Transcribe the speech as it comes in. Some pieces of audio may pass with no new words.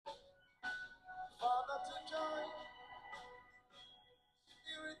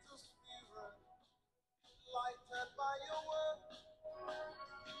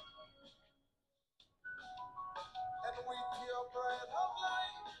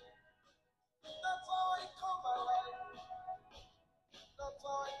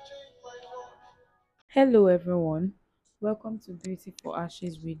Hello, everyone. Welcome to Beauty for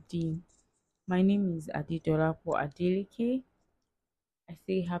Ashes with Dean. My name is Adidolapo Adeleke. I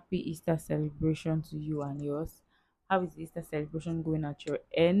say happy Easter celebration to you and yours. How is the Easter celebration going at your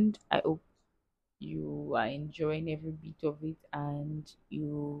end? I hope you are enjoying every bit of it and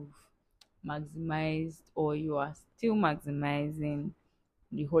you've maximized or you are still maximizing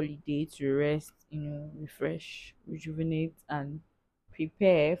the holiday to rest, refresh, rejuvenate, and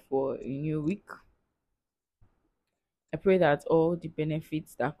prepare for a new week. I pray that all the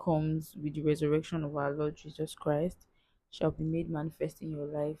benefits that comes with the resurrection of our Lord Jesus Christ shall be made manifest in your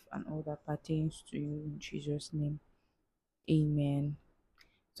life and all that pertains to you in Jesus' name. Amen.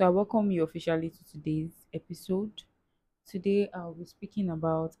 So I welcome you officially to today's episode. Today I'll be speaking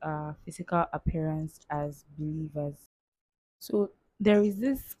about our physical appearance as believers. So there is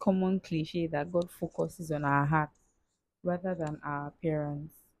this common cliche that God focuses on our heart rather than our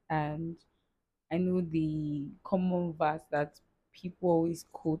appearance. And I know the common verse that people always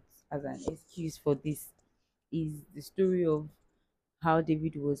quote as an excuse for this is the story of how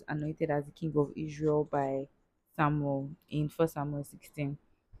David was anointed as the king of Israel by Samuel in 1 Samuel 16.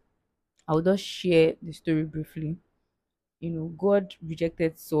 I'll just share the story briefly. God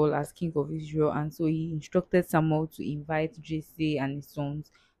rejected Saul as king of Israel, and so he instructed Samuel to invite Jesse and his sons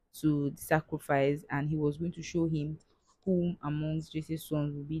to the sacrifice, and he was going to show him whom amongst Jesse's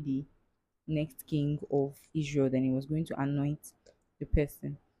sons will be the next king of Israel. Then he was going to anoint the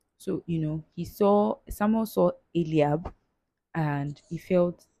person. So, he saw Samuel saw Eliab and he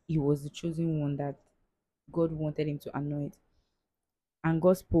felt he was the chosen one that God wanted him to anoint. And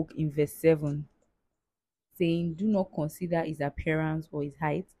God spoke in verse 7 saying, "Do not consider his appearance or his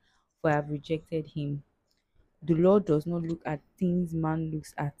height, for I have rejected him. The Lord does not look at things man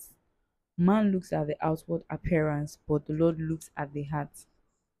looks at. Man looks at the outward appearance, but the Lord looks at the heart."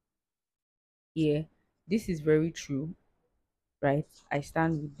 Yeah, this is very true, right? I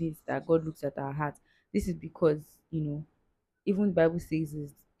stand with this that God looks at our heart. This is because, even the Bible says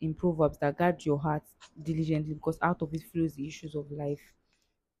this in Proverbs that guard your heart diligently because out of it flows the issues of life.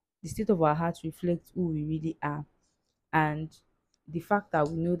 The state of our hearts reflects who we really are. And the fact that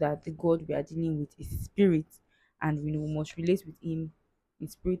we know that the God we are dealing with is spirit and we must relate with him in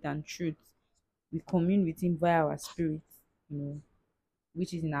spirit and truth. We commune with him via our spirit,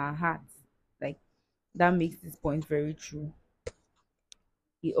 which is in our hearts. Like that makes this point very true.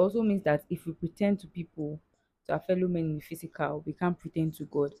 It also means that if we pretend to people, to our fellow men in the physical, we can't pretend to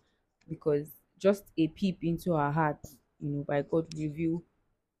God because just a peep into our hearts, by God reveal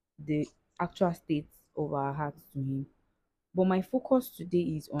the actual state of our hearts to Him. But my focus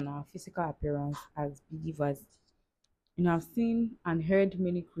today is on our physical appearance as believers. I've seen and heard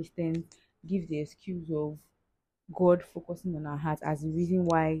many Christians give the excuse of God focusing on our hearts as the reason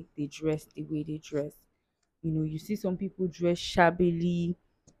why they dress the way they dress. You see some people dress shabbily,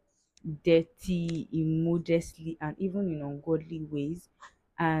 dirty, immodestly, and even in ungodly ways.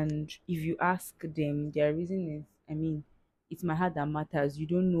 And if you ask them, their reason is, it's my heart that matters. You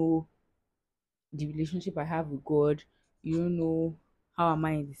don't know the relationship I have with God. You don't know how am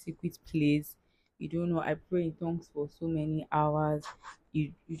I in the secret place. You don't know I pray in tongues for so many hours.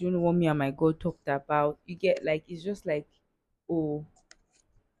 You don't know what me and my God talked about. You get like it's just like, oh,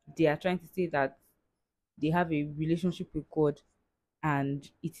 they are trying to say that they have a relationship with God and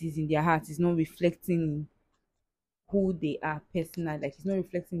it is in their heart. It's not reflecting who they are personally, like it's not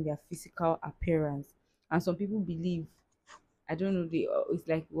reflecting their physical appearance. And some people believe, I don't know, they it's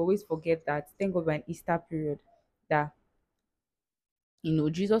like we always forget that, thank God, by an Easter period, that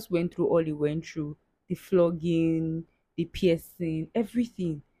Jesus went through all he went through, the flogging, the piercing,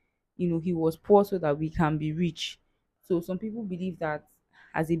 everything. He was poor so that we can be rich. So some people believe that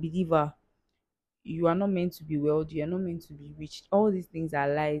as a believer you are not meant to be wealthy, you're not meant to be rich. All these things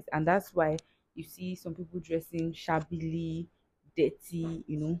are lies, and that's why you see some people dressing shabbily, dirty,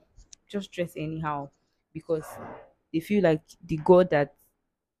 just dress anyhow because they feel like the God that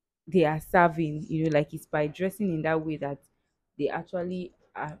they are serving, like it's by dressing in that way that they actually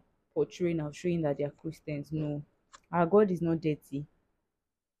are portraying or showing that they are Christians. No, our God is not dirty.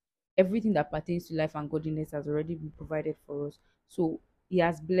 Everything that pertains to life and godliness has already been provided for us. So He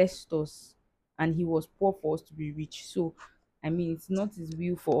has blessed us, and He was poor for us to be rich. So, it's not His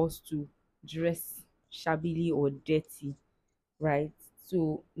will for us to dress shabbily or dirty, right?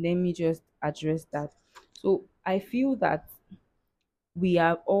 So, let me just address that. So, I feel that we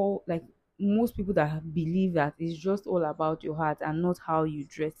are all like most people that believe that it's just all about your heart and not how you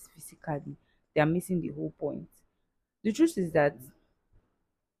dress physically, they are missing the whole point. The truth is that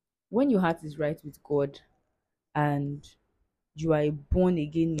when your heart is right with God and you are a born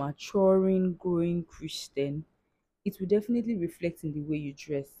again, maturing, growing Christian, it will definitely reflect in the way you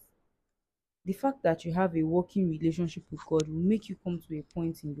dress. The fact that you have a working relationship with God will make you come to a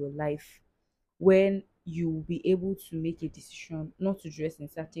point in your life when you will be able to make a decision not to dress in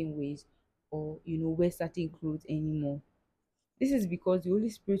certain ways, or wear certain clothes anymore. This is because the Holy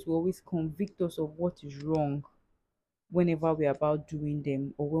Spirit will always convict us of what is wrong whenever we're about doing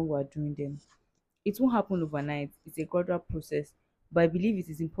them or when we're doing them. It won't happen overnight, it's a gradual process. But I believe it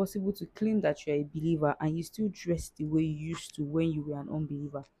is impossible to claim that you're a believer and you still dress the way you used to when you were an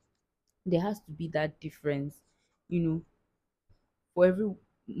unbeliever. There has to be that difference, you know, for every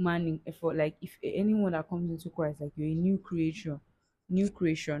for like if anyone that comes into Christ, like you're a new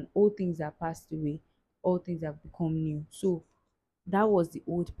creation, all things are passed away, all things have become new. So that was the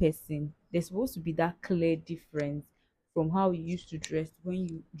old person. There's supposed to be that clear difference from how you used to dress when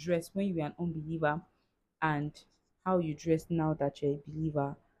you were an unbeliever and how you dress now that you're a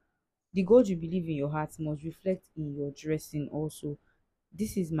believer. The God you believe in your heart must reflect in your dressing also.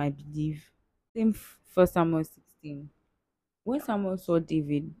 This is my belief. Same First Samuel 16. When Samuel saw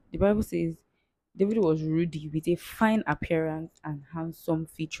David, the Bible says David was ruddy with a fine appearance and handsome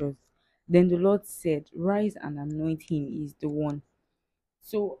features. Then the Lord said, rise and anoint him, he is the one.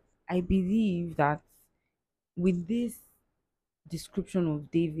 So I believe that with this description of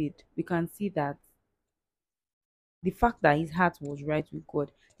David, we can see that the fact that his heart was right with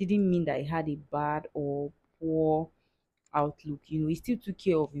God didn't mean that he had a bad or poor outlook. He still took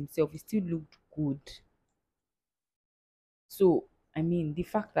care of himself, he still looked good. So, I mean, the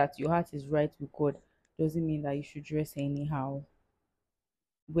fact that your heart is right with God doesn't mean that you should dress anyhow,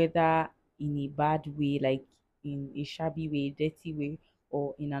 whether in a bad way, like in a shabby way, dirty way,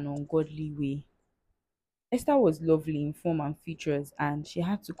 or in an ungodly way. Esther was lovely in form and features, and she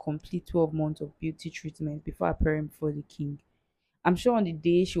had to complete 12 months of beauty treatment before appearing before the king. I'm sure on the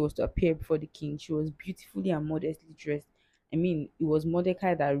day she was to appear before the king, she was beautifully and modestly dressed. I mean, it was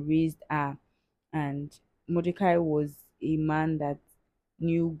Mordecai that raised her, and Mordecai was a man that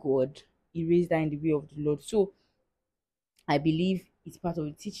knew God. He raised her in the way of the Lord. So I believe it's part of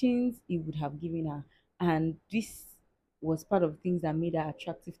the teachings he would have given her. And this was part of the things that made her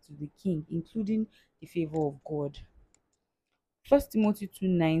attractive to the king, including the favor of God. First Timothy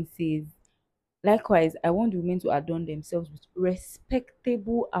 2:9 says, likewise, I want the women to adorn themselves with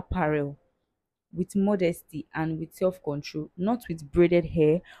respectable apparel, with modesty and with self-control, not with braided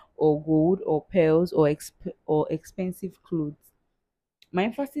hair or gold or pearls or expensive clothes. My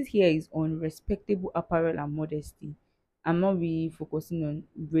emphasis here is on respectable apparel and modesty. I'm not really focusing on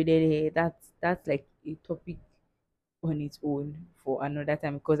braided hair. That's like a topic on its own for another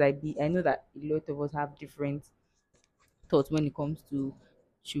time, because I know that a lot of us have different thoughts when it comes to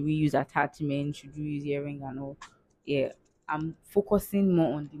should we use attachment, should we use earring and all. Yeah, I'm focusing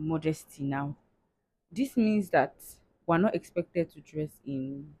more on the modesty now. This means that we're not expected to dress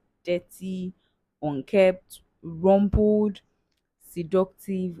in dirty, unkept, rumpled,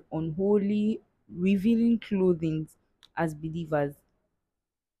 seductive, unholy, revealing clothing as believers.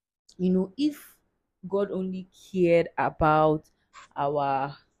 If God only cared about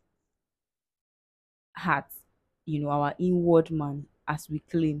our hearts, our inward man, as we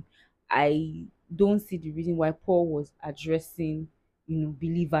claim, I don't see the reason why Paul was addressing,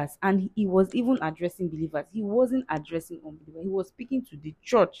 believers. And he was even addressing believers. He wasn't addressing unbelievers. He was speaking to the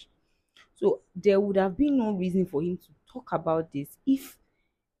church. So there would have been no reason for him to talk about this if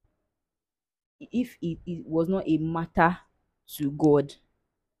it was not a matter to God.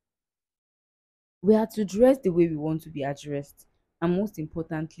 We are to dress the way we want to be addressed, and most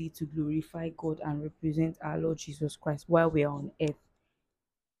importantly, to glorify God and represent our Lord Jesus Christ while we are on earth.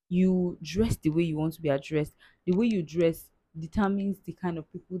 You dress the way you want to be addressed. The way you dress determines the kind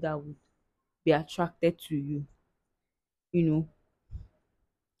of people that would be attracted to you. You know.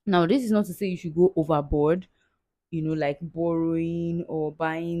 Now, this is not to say you should go overboard, like borrowing or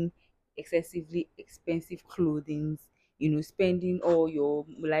buying excessively expensive clothing, spending all your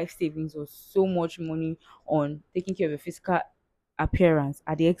life savings or so much money on taking care of your physical appearance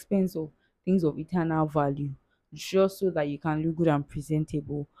at the expense of things of eternal value, just so that you can look good and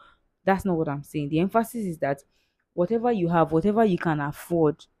presentable. That's not what I'm saying. The emphasis is that whatever you have, whatever you can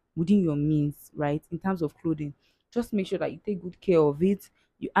afford within your means, right, in terms of clothing, just make sure that you take good care of it.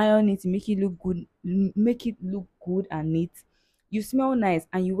 You iron it, make it look good, make it look good and neat. You smell nice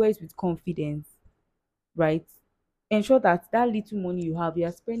and you wear it with confidence, right? Ensure that that little money you have, you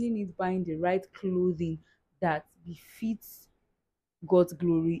are spending it buying the right clothing that befits God's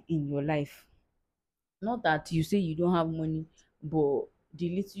glory in your life. Not that you say you don't have money, but the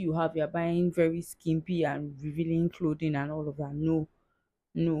little you have, you're buying very skimpy and revealing clothing and all of that. No,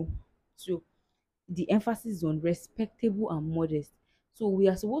 no. So the emphasis is on respectable and modest. So we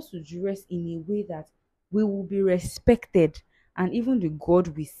are supposed to dress in a way that we will be respected, and even the God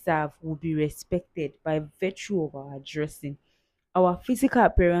we serve will be respected by virtue of our dressing. Our physical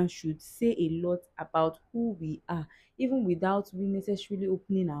appearance should say a lot about who we are, even without we necessarily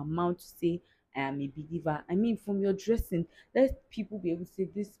opening our mouth to say, I am a believer. I mean, from your dressing, let people be able to say,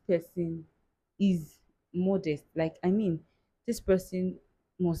 this person is modest. Like, I mean, this person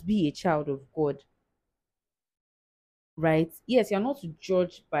must be a child of God, right? Yes, you're not to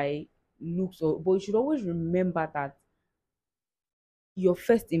judge by looks, or but you should always remember that your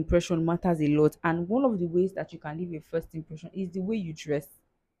first impression matters a lot. And one of the ways that you can leave a first impression is the way you dress.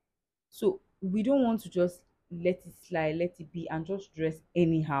 So we don't want to just let it slide, let it be, and just dress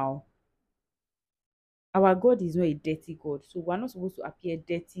anyhow. Our God is not a dirty God, so we're not supposed to appear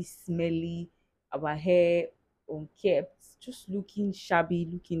dirty, smelly, our hair unkept, just looking shabby,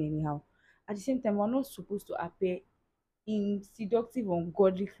 looking anyhow. At the same time, we're not supposed to appear in seductive,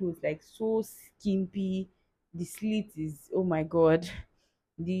 ungodly clothes, like so skimpy. The slit is, oh my God,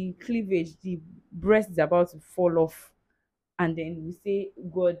 the cleavage, the breast is about to fall off, and then we say,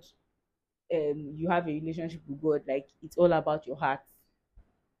 God, you have a relationship with God, like it's all about your heart.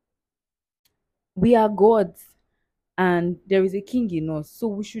 We are gods, and there is a king in us, so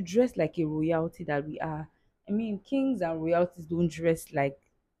we should dress like a royalty that we are. I mean, kings and royalties don't dress like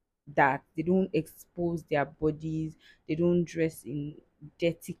that. They don't expose their bodies, they don't dress in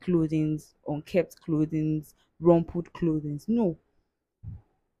dirty clothing, unkept clothing, rumpled clothing. No,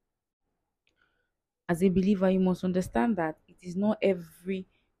 as a believer, you must understand that it is not every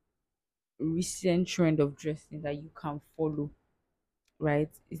recent trend of dressing that you can follow, right?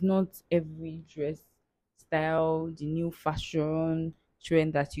 It's not every dress style, the new fashion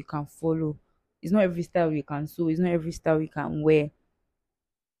trend that you can follow. It's not every style you can sew, it's not every style you can wear.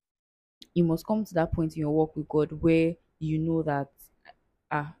 You must come to that point in your walk with God where you know that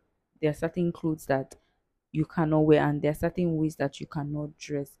ah, there are certain clothes that you cannot wear, and there are certain ways that you cannot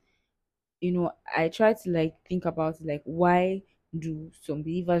dress. I try to like think about like why do some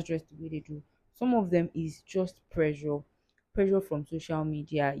believers dress the way they do. Some of them is just pressure from social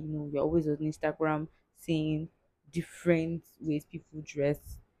media. You're always on Instagram seeing different ways people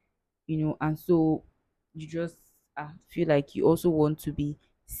dress, and so you just feel like you also want to be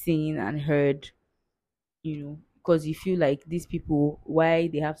seen and heard, because you feel like these people, why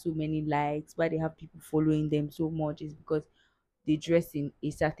they have so many likes, why they have people following them so much, is because they dress in a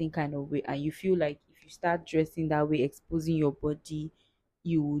certain kind of way, and you feel like if you start dressing that way, exposing your body,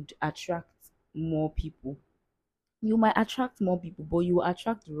 you would attract more people. You might attract more people, but you will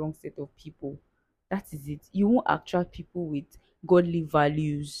attract the wrong set of people. That is it. You won't attract people with godly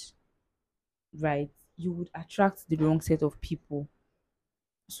values, right? You would attract the wrong set of people.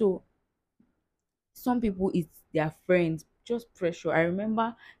 So some people, it's their friends, just pressure. I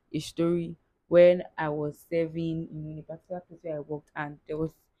remember a story when I was serving in a particular place where I worked, and there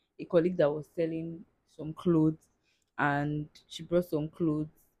was a colleague that was selling some clothes, and she brought some clothes,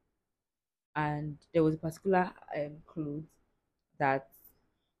 and there was a particular clothes that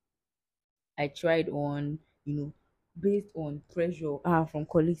I tried on, based on pressure from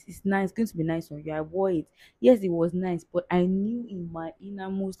colleagues. It's nice, it's going to be nice on you. I wore it. Yes, it was nice, but I knew in my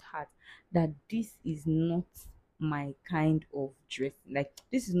innermost heart that this is not my kind of dress. Like,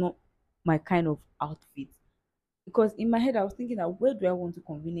 this is not my kind of outfit. Because in my head, I was thinking that where do I want to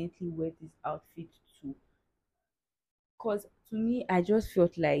conveniently wear this outfit to? Because to me, I just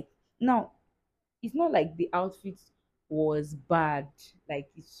felt like, now, it's not like the outfit was bad, like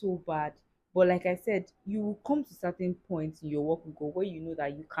it's so bad. But like I said, you will come to certain points in your work with God where you know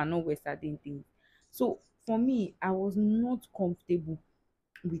that you cannot wear certain things. So for me, I was not comfortable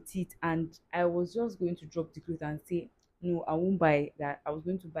with it, and I was just going to drop the clothes and say, no, I won't buy that. I was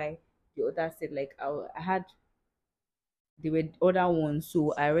going to buy the other set. Like I had, there were other ones,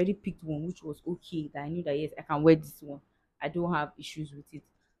 so I already picked one which was okay, that I knew that yes, I can wear this one. I don't have issues with it.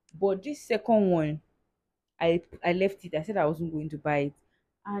 But this second one, I left it. I said I wasn't going to buy it.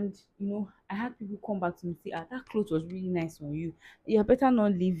 And I had people come back to me say, that clothes was really nice on you. You better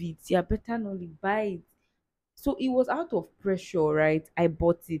not leave it. You better not buy it. So it was out of pressure, right? I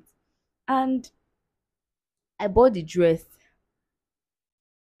bought it. And I bought the dress.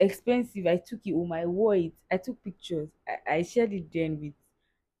 Expensive. I took it home. I wore it. I took pictures. I shared it then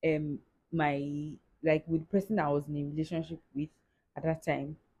with my, like, with the person I was in a relationship with at that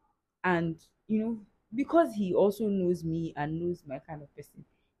time. And because he also knows me and knows my kind of person,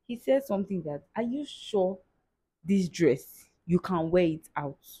 he said something that, are you sure this dress you can wear it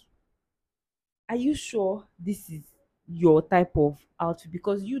out. Are you sure this is your type of outfit?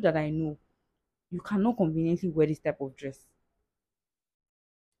 Because you that I know, you cannot conveniently wear this type of dress.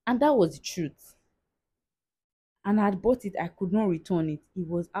 And that was the truth. And I had bought it, I could not return it. It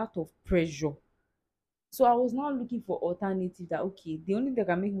was out of pressure. So I was now looking for alternative that okay, the only thing that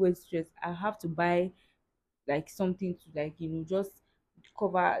can make me wear this dress, I have to buy like something to like, just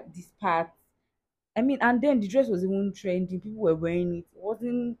cover this part. I mean, and then the dress was even trending. People were wearing it. It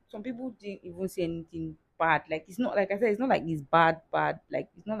wasn't some people didn't even say anything bad. Like it's not like I said, it's not like it's bad. Like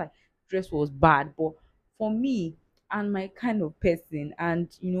it's not like dress was bad. But for me and my kind of person, and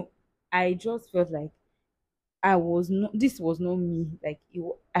I just felt like I was not. This was not me. Like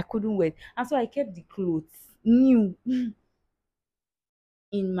I couldn't wear it, and so I kept the clothes new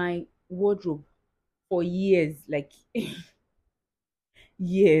in my wardrobe for years. Like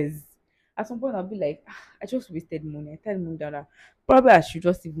years. At some point, I'll be like, "Ah, I just wasted money. I tell mom that probably I should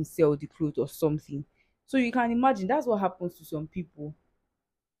just even sell the clothes or something." So you can imagine that's what happens to some people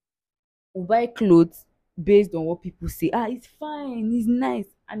who buy clothes based on what people say. Ah, it's fine, it's nice,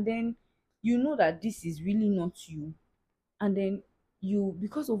 and then you know that this is really not you, and then you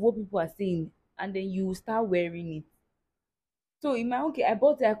because of what people are saying, and then you start wearing it. So in my own case, I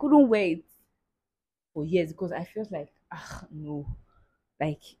bought it. I couldn't wear it for years because I felt like, ah, no,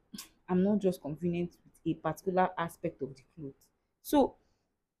 like I'm not just convenient with a particular aspect of the clothes. So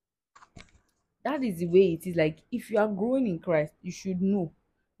that is the way it is. Like if you are growing in Christ, you should know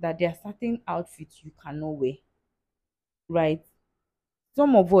that there are certain outfits you cannot wear, right?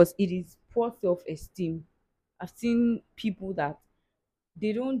 Some of us, it is poor self-esteem. I've seen people that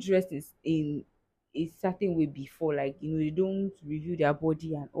they don't dress in a certain way before, like they don't review their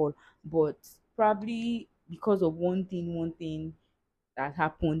body and all, but probably because of one thing that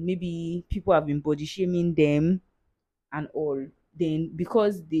happened, maybe people have been body shaming them and all, then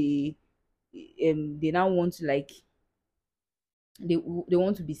because they now want to like they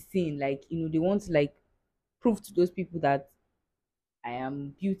want to be seen, like they want to like prove to those people that I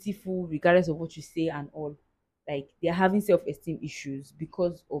am beautiful regardless of what you say and all. Like they're having self-esteem issues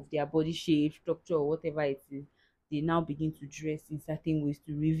because of their body shape, structure, or whatever it is. They now begin to dress in certain ways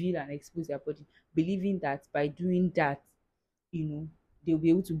to reveal and expose their body, believing that by doing that, you know, they'll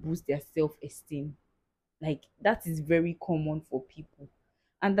be able to boost their self-esteem. Like that is very common for people.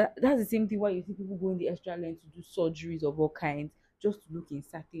 And that's the same thing why you see people going the extra length to do surgeries of all kinds just to look in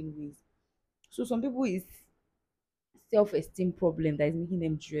certain ways. So some people is self-esteem problem that is making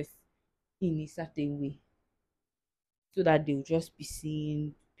them dress in a certain way so that they'll just be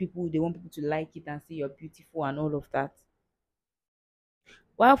seen. People they want people to like it and say you're beautiful and all of that.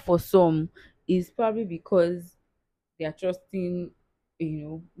 While for some, it's probably because they are trusting,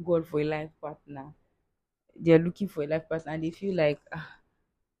 God for a life partner. They're looking for a life partner and they feel like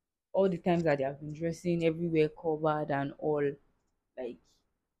all the times that they have been dressing everywhere covered and all,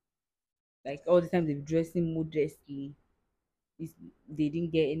 like all the times they've been dressing modestly, is they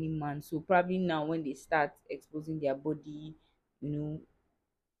didn't get any man. So probably now when they start exposing their body, you know,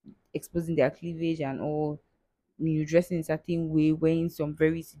 exposing their cleavage and all, dressing in a certain way, wearing some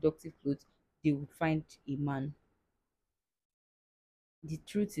very seductive clothes, they would find a man. The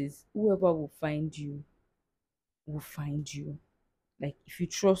truth is, whoever will find you. Like if you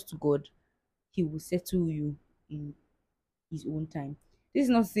trust God, He will settle you in His own time. This is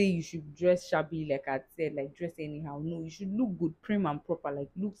not say you should dress shabby, like I said, like dress anyhow. No, you should look good, prim and proper, like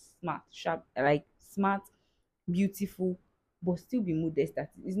look smart, sharp, like smart, beautiful, but still be modest.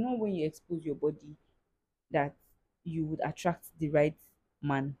 That it's not when you expose your body that you would attract the right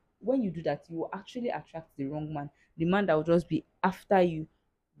man. When you do that, you will actually attract the wrong man. The man that will just be after you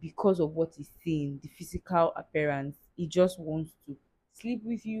because of what he's seeing, the physical appearance. He just wants to sleep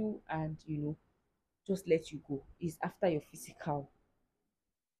with you and just let you go. He's after your physical,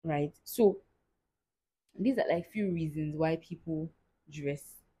 right? So these are like few reasons why people dress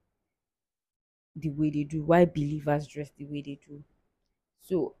the way they do, why believers dress the way they do.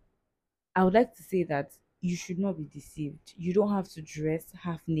 So I would like to say that you should not be deceived. You don't have to dress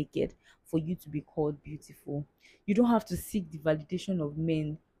half naked for you to be called beautiful. You don't have to seek the validation of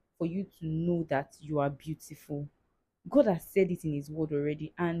men for you to know that you are beautiful. God has said it in His word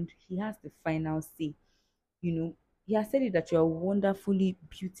already, and He has the final say. He has said it that you are wonderfully,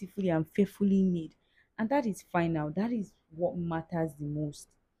 beautifully, and faithfully made. And that is final. That is what matters the most.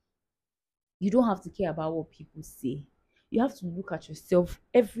 You don't have to care about what people say. You have to look at yourself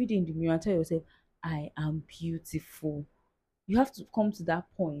every day in the mirror and tell yourself, I am beautiful. You have to come to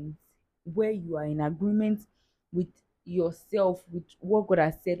that point where you are in agreement with yourself with what God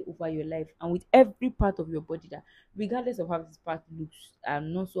has said over your life and with every part of your body, that regardless of how this part looks,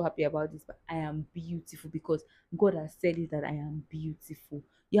 I'm not so happy about this, but I am beautiful because God has said it that I am beautiful.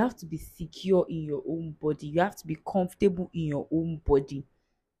 You have to be secure in your own body. You have to be comfortable in your own body.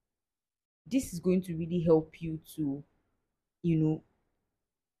 This is going to really help you to, you know,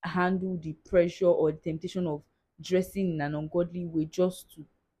 handle the pressure or the temptation of dressing in an ungodly way just to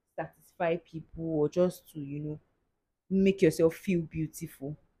satisfy people or just to, make yourself feel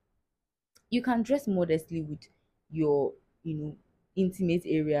beautiful. You can dress modestly with your, you know, intimate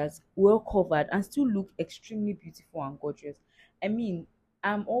areas well covered and still look extremely beautiful and gorgeous. I mean,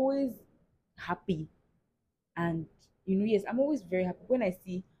 I'm always happy and, yes, I'm always very happy when I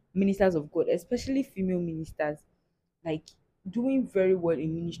see ministers of God, especially female ministers, like doing very well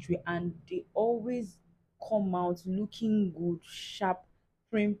in ministry, and they always come out looking good, sharp,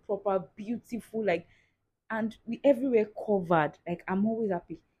 prim, proper, beautiful, like, and we everywhere covered. Like, I'm always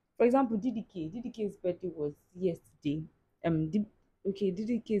happy. For example, DDK's birthday was yesterday.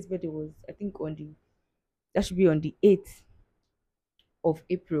 DDK's birthday was, I think, on the that should be on the 8th of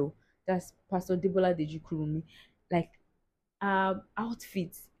April. That's Pastor Debola Deji Kurumi. Like,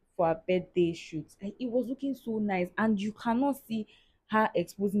 outfit for her birthday shoot. Like, it was looking so nice, and you cannot see her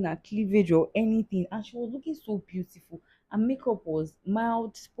exposing her cleavage or anything. And she was looking so beautiful. Her makeup was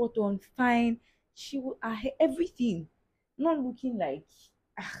mild, spot on, fine. Everything, not looking like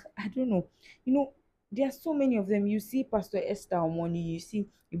I don't know. There are so many of them. You see Pastor Esther Omoni, you see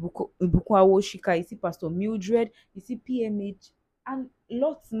Ibukun Awoshika, you see Pastor Mildred, you see PMH, and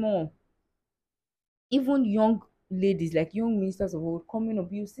lots more. Even young ladies, like young ministers of old coming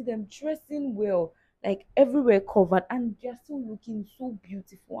up, you see them dressing well, like everywhere covered, and they're still looking so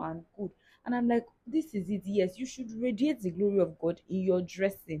beautiful and good. And I'm like, this is it. Yes, you should radiate the glory of God in your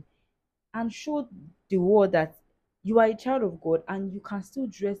dressing and show the world that you are a child of God and you can still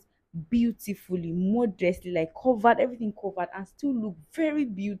dress beautifully, modestly, like covered, everything covered, and still look very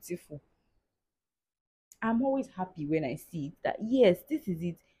beautiful. I'm always happy when I see it, that yes, this is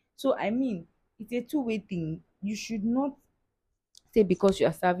it. So I mean, it's a two-way thing. You should not say because you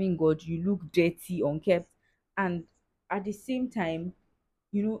are serving God, you look dirty, unkept, and at the same time,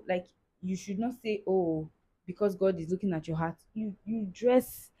 like, you should not say, oh, because God is looking at your heart, you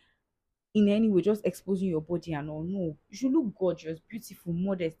dress in any way, just exposing your body and all. No, you should look gorgeous, beautiful,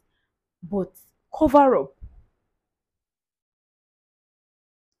 modest, but cover up.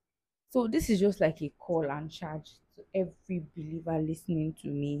 So this is just like a call and charge to every believer listening to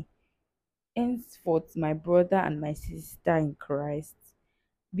me. Henceforth, my brother and my sister in Christ,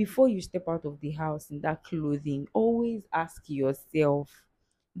 before you step out of the house in that clothing, always ask yourself,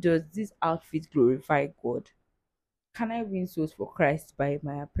 does this outfit glorify God? Can I win souls for Christ by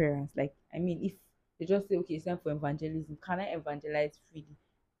my appearance? Like, I mean, if they just say, okay, it's time for evangelism, can I evangelize freely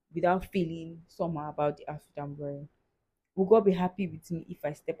without feeling somehow about the outfit I'm wearing? Will God be happy with me if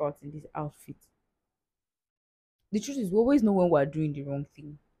I step out in this outfit? The truth is, we always know when we're doing the wrong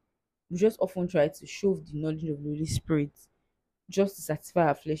thing. We just often try to show the knowledge of the Holy Spirit just to satisfy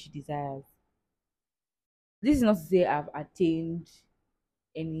our fleshy desires. This is not to say I've attained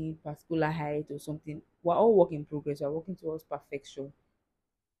any particular height or something. We're all work in progress. We're working towards perfection,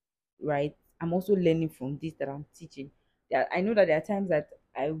 right? I'm also learning from this that I'm teaching. I know that there are times that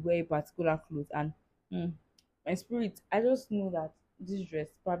I wear particular clothes and mm, my spirit, I just know that this dress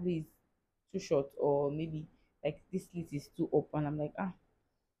probably is too short, or maybe like this slit is too up, and I'm like,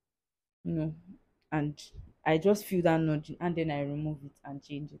 no. And I just feel that nudging, and then I remove it and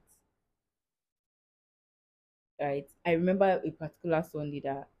change it. Right. I remember a particular Sunday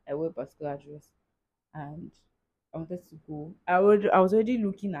that I wore a particular dress, and I wanted to go. I was already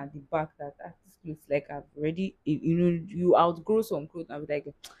looking at the back that this looks like I've already, you outgrow some clothes. I was like,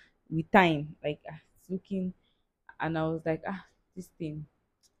 with time, like, it's looking, and I was like, this thing.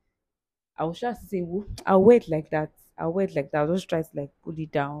 I was just saying, "Wo, I'll wear it like that. I'll wear it like that. I'll just try to like pull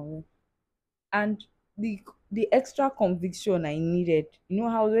it down." And the extra conviction I needed, I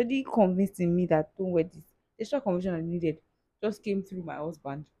was already convinced in me that don't wear this. The extra conviction I needed just came through my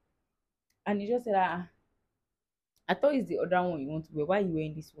husband, and he just said, I thought it's the other one you want to wear. Why are you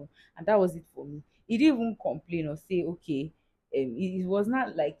wearing this one? And that was it for me. He didn't even complain or say, okay. It was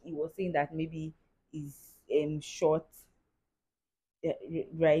not like he was saying that maybe he's short,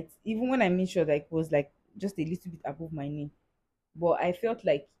 right? Even when I made sure that it was like just a little bit above my knee. But I felt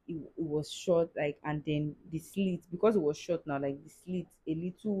like it was short, like, and then the slit, because it was short now, like the slit a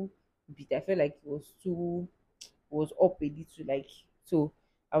little bit. I felt like it was up a little, like, so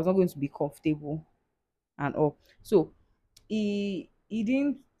I was not going to be comfortable and all. So he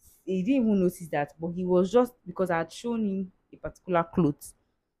didn't he didn't even notice that, but he was just because I had shown him a particular clothes.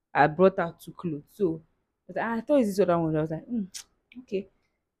 I brought out two clothes. So I thought it's this other one. I was like, okay.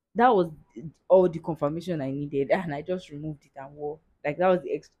 That was all the confirmation I needed, and I just removed it and wore. Like that was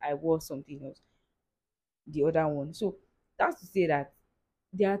the I wore something else, the other one. So that's to say that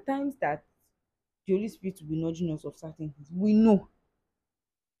there are times that the Holy Spirit will be nudging us of certain things. We know,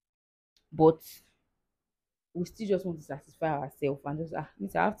 but we still just want to satisfy ourselves and just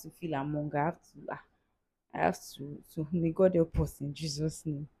means I have to feel among. I have to. So may God help us in Jesus'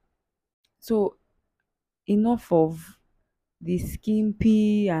 name. So enough of the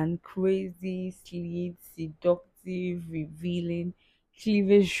skimpy and crazy, sweet, seductive, revealing,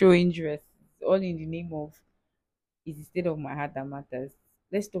 cleavage showing dresses, all in the name of it's the state of my heart that matters.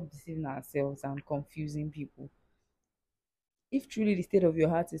 Let's stop deceiving ourselves and confusing people. If truly the state of your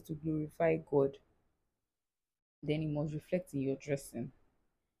heart is to glorify God, then it must reflect in your dressing.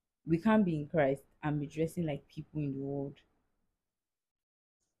 We can't be in Christ and be dressing like people in the world,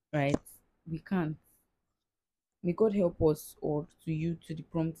 right? We can't. May God help us all to you to the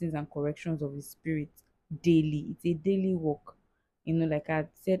promptings and corrections of His Spirit daily. It's a daily work. Like I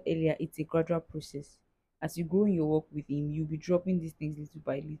said earlier, it's a gradual process. As you grow in your work with Him, you'll be dropping these things little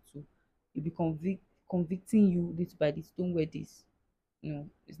by little. You'll be convicting you little by little. Don't wear this.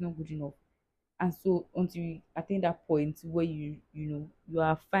 It's not good enough. And so until you attain that point where you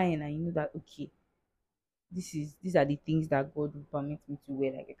are fine and you know that okay, these are the things that God will permit me to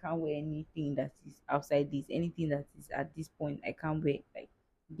wear. Like I can't wear anything that is outside this, anything that is at this point I can't wear. Like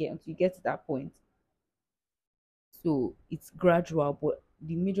get until you get to that point. So it's gradual, but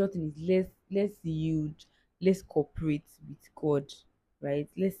the major thing is let's yield, let's cooperate with God, right?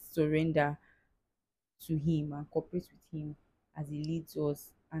 Let's surrender to Him and cooperate with Him as He leads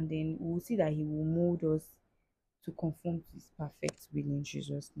us, and then we'll see that He will mold us to conform to His perfect will in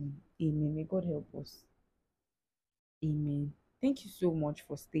Jesus' name. Amen. May God help us. Amen. Thank you so much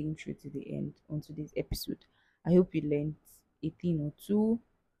for staying true to the end on today's episode. I hope you learned a thing or two.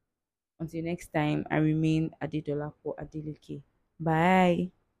 Until next time, I remain Adedolapo Adeleke. Bye.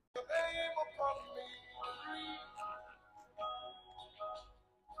 Your name upon me.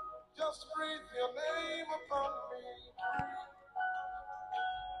 Just breathe your name upon me.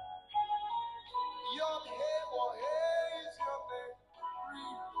 Your name, oh, hey, is your name.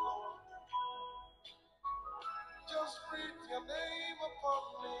 Breathe, Lord. Just breathe your name upon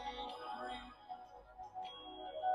me. Breathe.